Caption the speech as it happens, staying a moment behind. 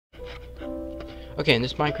Okay, in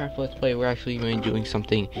this Minecraft Let's Play, we're actually going to be doing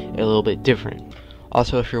something a little bit different.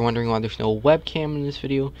 Also, if you're wondering why there's no webcam in this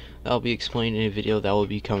video, that'll be explained in a video that will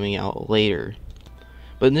be coming out later.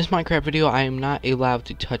 But in this Minecraft video, I am not allowed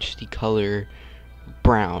to touch the color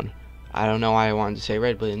brown. I don't know why I wanted to say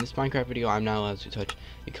red, but in this Minecraft video, I'm not allowed to touch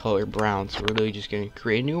the color brown. So we're really just going to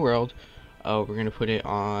create a new world. We're going to put it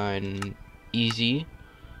on easy.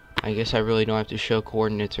 I guess I really don't have to show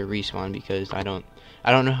coordinates or respawn because I don't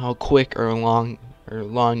know how quick or long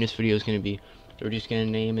this video is going to be. So we're just going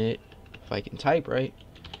to name it, if I can type right,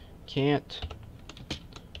 can't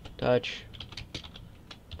touch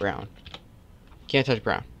brown. Can't touch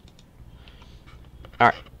brown.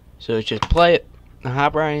 Alright, so let's just play it. I'll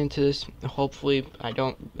hop right into this. Hopefully I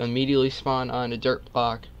don't immediately spawn on a dirt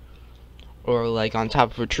block or like on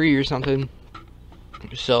top of a tree or something.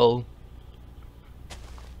 So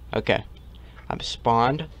okay, I'm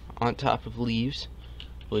spawned on top of leaves,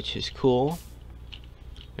 which is cool.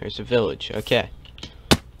 There's a village. Okay,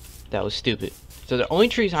 that was stupid. So the only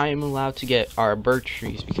trees I am allowed to get are birch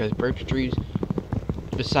trees, because birch trees,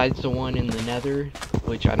 besides the one in the nether,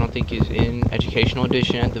 which I don't think is in educational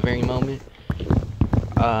edition at the very moment,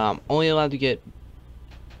 only allowed to get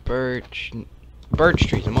birch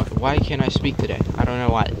trees. Why can't I speak today? I don't know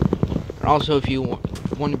why. And also, if you've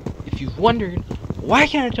wondered why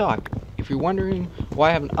can't I talk, if you're wondering why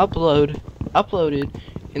I haven't uploaded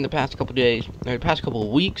in the past couple days, or the past couple of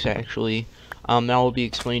weeks actually, that will be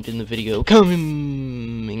explained in the video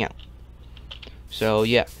coming out. So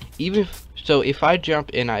yeah, if I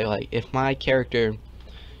jump and if my character,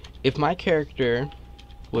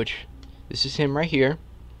 which this is him right here,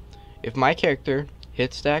 if my character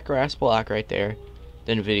hits that grass block right there,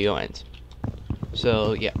 then the video ends.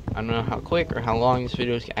 So yeah, I don't know how quick or how long this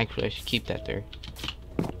video is. Actually, I should keep that there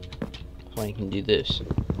so I can do this.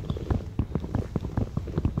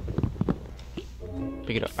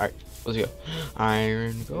 Pick it up. Alright, let's go.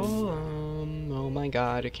 Iron golem. Oh my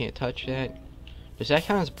god, I can't touch that. Does that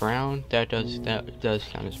count as brown? That does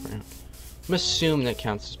count as brown. I'm gonna assume that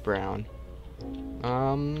counts as brown.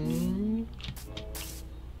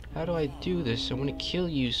 How do I do this? I want to kill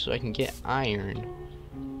you so I can get iron.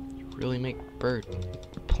 Really make bird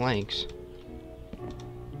planks.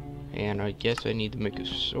 And I guess I need to make a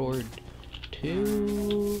sword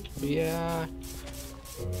too. Yeah.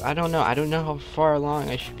 I don't know how far along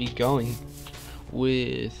I should be going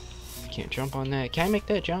with. Can't jump on that. Can I make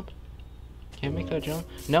that jump? Can't make that jump?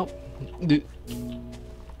 Nope.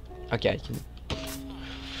 Okay, I can.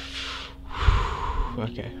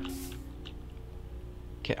 Okay.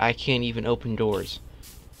 Okay, I can't even open doors.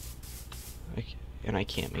 Okay, and I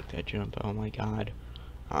can't make that jump. Oh my god.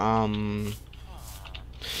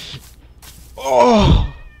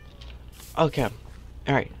 Oh. Okay.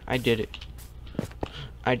 All right, I did it.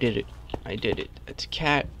 I did it. I did it. That's a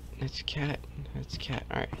cat. That's a cat. That's a cat.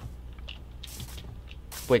 All right.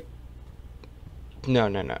 Wait. No.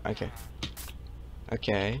 Okay.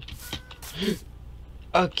 Okay.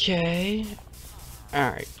 Okay.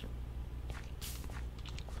 All right.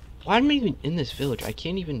 Why am I even in this village? I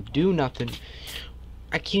can't even do nothing.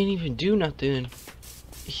 I can't even do nothing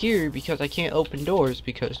here because I can't open doors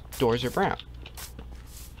because doors are brown.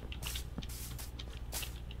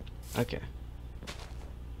 Okay.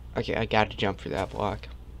 Okay, I got to jump for that block.